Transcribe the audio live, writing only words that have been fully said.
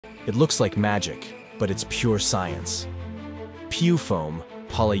It looks like magic, but it's pure science. PU foam,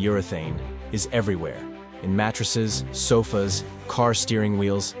 polyurethane, is everywhere, in mattresses, sofas, car steering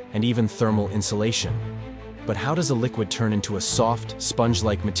wheels, and even thermal insulation. But how does a liquid turn into a soft,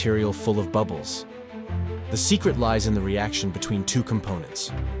 sponge-like material full of bubbles? The secret lies in the reaction between two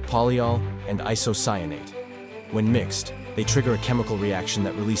components, polyol and isocyanate. When mixed, they trigger a chemical reaction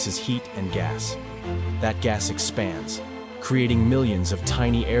that releases heat and gas. That gas expands, creating millions of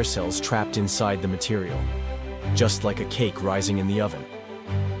tiny air cells trapped inside the material, just like a cake rising in the oven.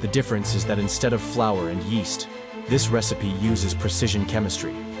 The difference is that instead of flour and yeast, this recipe uses precision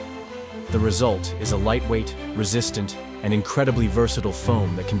chemistry. The result is a lightweight, resistant, and incredibly versatile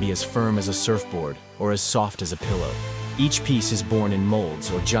foam that can be as firm as a surfboard or as soft as a pillow. Each piece is born in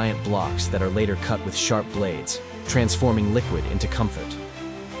molds or giant blocks that are later cut with sharp blades, transforming liquid into comfort.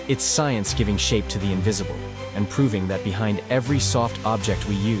 It's science giving shape to the invisible and proving that behind every soft object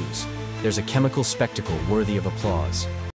we use, there's a chemical spectacle worthy of applause.